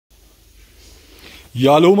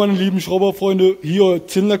Ja, hallo meine lieben Schrauberfreunde, hier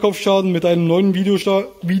Zylinderkopfschaden mit einem neuen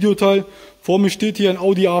Videoteil. Vor mir steht hier ein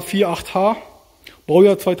Audi A4 8H,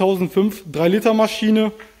 Baujahr 2005, 3 Liter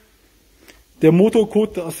Maschine. Der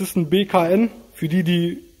Motorcode, das ist ein BKN, für die,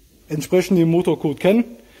 die entsprechend den Motorcode kennen.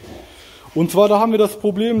 Und zwar da haben wir das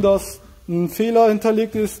Problem, dass ein Fehler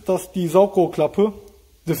hinterlegt ist, dass die Saugrohrklappe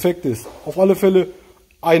defekt ist. Auf alle Fälle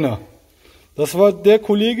einer. Das war der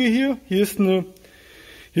Kollege hier. Hier ist ein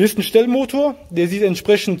Stellmotor, der sieht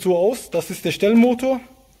entsprechend so aus. Das ist der Stellmotor.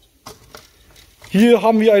 Hier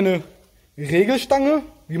haben wir eine Regelstange,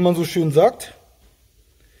 wie man so schön sagt.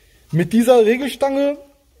 Mit dieser Regelstange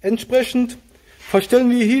entsprechend verstellen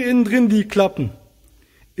wir hier innen drin die Klappen.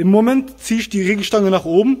 Im Moment ziehe ich die Regelstange nach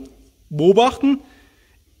oben, beobachten.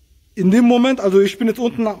 In dem Moment, also ich bin jetzt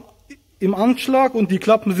unten im Anschlag und die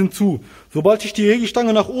Klappen sind zu. Sobald ich die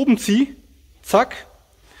Regelstange nach oben ziehe, zack,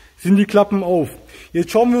 sind die Klappen auf.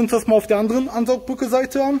 Jetzt schauen wir uns das mal auf der anderen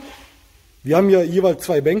Ansaugbrücke-Seite an. Wir haben ja jeweils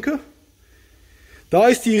 2 Bänke. Da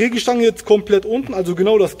ist die Regelstange jetzt komplett unten, also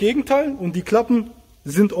genau das Gegenteil, und die Klappen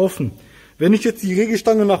sind offen. Wenn ich jetzt die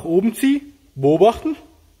Regelstange nach oben ziehe, beobachten,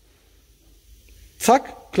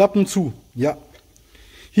 zack, Klappen zu. Ja.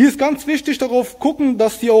 Hier ist ganz wichtig darauf gucken,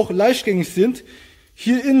 dass die auch leichtgängig sind.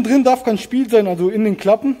 Hier innen drin darf kein Spiel sein, also in den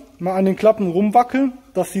Klappen, mal an den Klappen rumwackeln,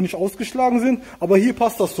 dass sie nicht ausgeschlagen sind, aber hier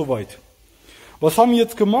passt das soweit. Was haben wir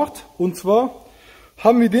jetzt gemacht? Und zwar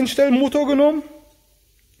haben wir den Stellmotor genommen,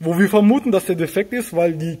 wo wir vermuten, dass der defekt ist,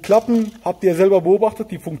 weil die Klappen, habt ihr ja selber beobachtet,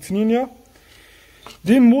 die funktionieren ja.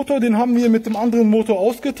 Den Motor, den haben wir mit dem anderen Motor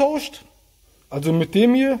ausgetauscht, also mit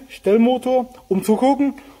dem hier, Stellmotor, um zu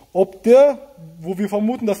gucken, ob der, wo wir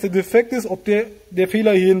vermuten, dass der defekt ist, ob der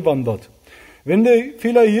Fehler hierhin wandert. Wenn der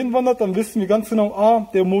Fehler hierhin wandert, dann wissen wir ganz genau,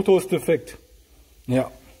 der Motor ist defekt. Ja.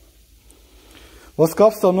 Was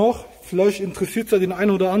gab es da noch? Vielleicht interessiert es ja den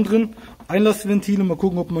einen oder anderen. Einlassventile, mal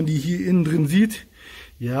gucken, ob man die hier innen drin sieht.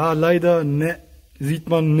 Ja, leider, ne, sieht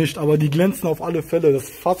man nicht, aber die glänzen auf alle Fälle. Das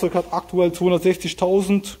Fahrzeug hat aktuell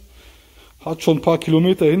 260.000, hat schon ein paar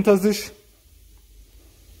Kilometer hinter sich.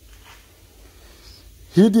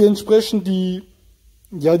 Hier die entsprechend die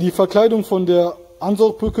Verkleidung von der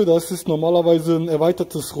Ansaugbrücke, das ist normalerweise ein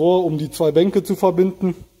erweitertes Rohr, um die 2 Bänke zu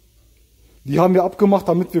verbinden. Die haben wir abgemacht,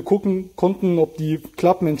 damit wir gucken konnten, ob die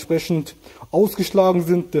Klappen entsprechend ausgeschlagen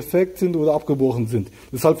sind, defekt sind oder abgebrochen sind.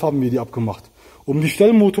 Deshalb haben wir die abgemacht. Um die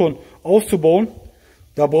Stellmotoren auszubauen,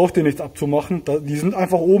 da braucht ihr nichts abzumachen. Die sind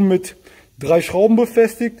einfach oben mit 3 Schrauben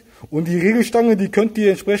befestigt und die Regelstange, die könnt ihr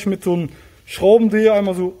entsprechend mit so einem Schraubendreher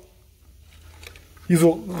einmal so hier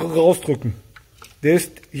so rausdrücken. Der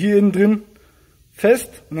ist hier innen drin fest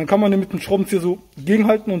und dann kann man den mit dem Schraubenzieher so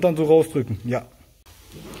gegenhalten und dann so rausdrücken. Ja.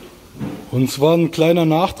 Und zwar ein kleiner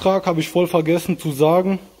Nachtrag, habe ich voll vergessen zu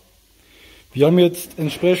sagen. Wir haben jetzt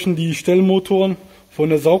entsprechend die Stellmotoren von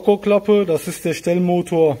der Saugrohrklappe. Das ist der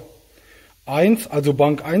Stellmotor 1, also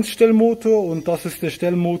Bank 1 Stellmotor, und das ist der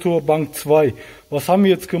Stellmotor Bank 2. Was haben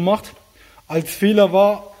wir jetzt gemacht? Als Fehler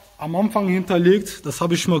war am Anfang hinterlegt, das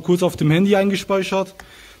habe ich mal kurz auf dem Handy eingespeichert.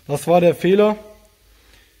 Das war der Fehler.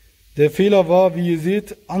 Der Fehler war, wie ihr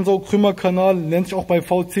seht, Ansaugkrümmerkanal, nennt sich auch bei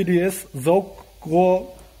VCDS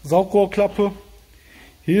Saugrohrklappe.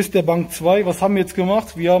 Hier ist der Bank 2. Was haben wir jetzt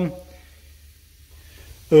gemacht? Wir haben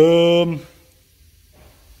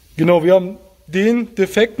wir haben den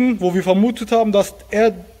Defekten, wo wir vermutet haben, dass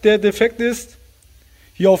er der Defekt ist,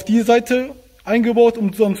 hier auf die Seite eingebaut,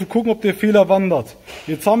 um dann zu gucken, ob der Fehler wandert.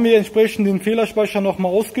 Jetzt haben wir entsprechend den Fehlerspeicher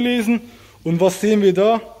nochmal ausgelesen und was sehen wir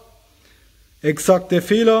da? Exakt, der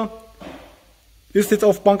Fehler ist jetzt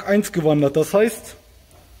auf Bank 1 gewandert. Das heißt,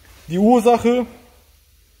 die Ursache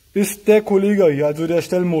ist der Kollege hier, also der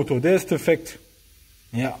Stellmotor, der ist defekt.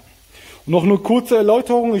 Ja. Und noch eine kurze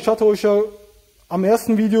Erläuterung, ich hatte euch ja am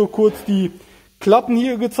ersten Video kurz die Klappen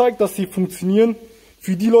hier gezeigt, dass sie funktionieren.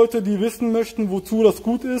 Für die Leute, die wissen möchten, wozu das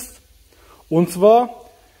gut ist. Und zwar,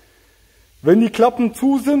 wenn die Klappen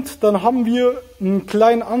zu sind, dann haben wir einen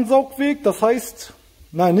kleinen Ansaugweg, das heißt,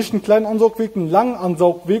 nein, nicht einen kleinen Ansaugweg, einen langen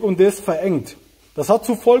Ansaugweg und der ist verengt. Das hat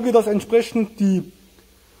zur Folge, dass entsprechend die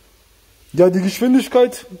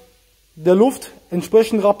Geschwindigkeit der Luft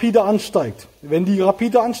entsprechend rapide ansteigt. Wenn die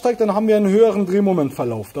rapide ansteigt, dann haben wir einen höheren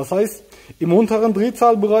Drehmomentverlauf. Das heißt, im unteren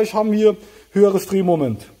Drehzahlbereich haben wir höheres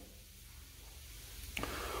Drehmoment.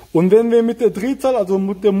 Und wenn wir mit der Drehzahl, also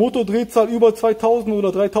mit der Motordrehzahl über 2000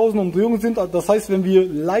 oder 3000 Umdrehungen sind, das heißt, wenn wir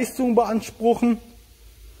Leistung beanspruchen,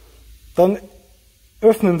 dann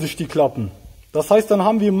öffnen sich die Klappen. Das heißt, dann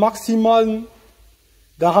haben wir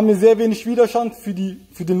sehr wenig Widerstand für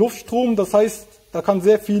den Luftstrom. Das heißt, da kann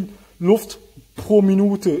sehr viel Luft pro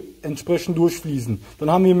Minute entsprechend durchfließen.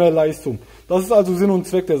 Dann haben wir mehr Leistung. Das ist also Sinn und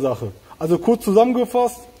Zweck der Sache. Also kurz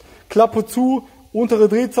zusammengefasst, Klappe zu, untere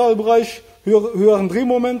Drehzahlbereich,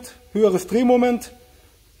 höheres Drehmoment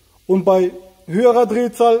und bei höherer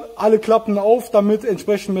Drehzahl alle Klappen auf, damit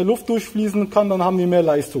entsprechend mehr Luft durchfließen kann, dann haben die mehr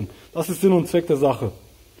Leistung. Das ist Sinn und Zweck der Sache.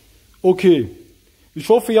 Okay, ich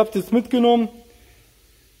hoffe, ihr habt es mitgenommen.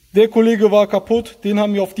 Der Kollege war kaputt, den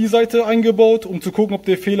haben wir auf die Seite eingebaut, um zu gucken, ob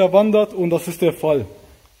der Fehler wandert, und das ist der Fall.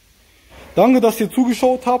 Danke, dass ihr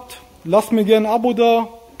zugeschaut habt. Lasst mir gerne ein Abo da.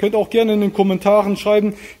 Könnt auch gerne in den Kommentaren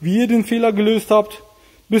schreiben, wie ihr den Fehler gelöst habt.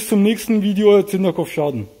 Bis zum nächsten Video, euer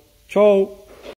Zinderkopfschaden. Ciao.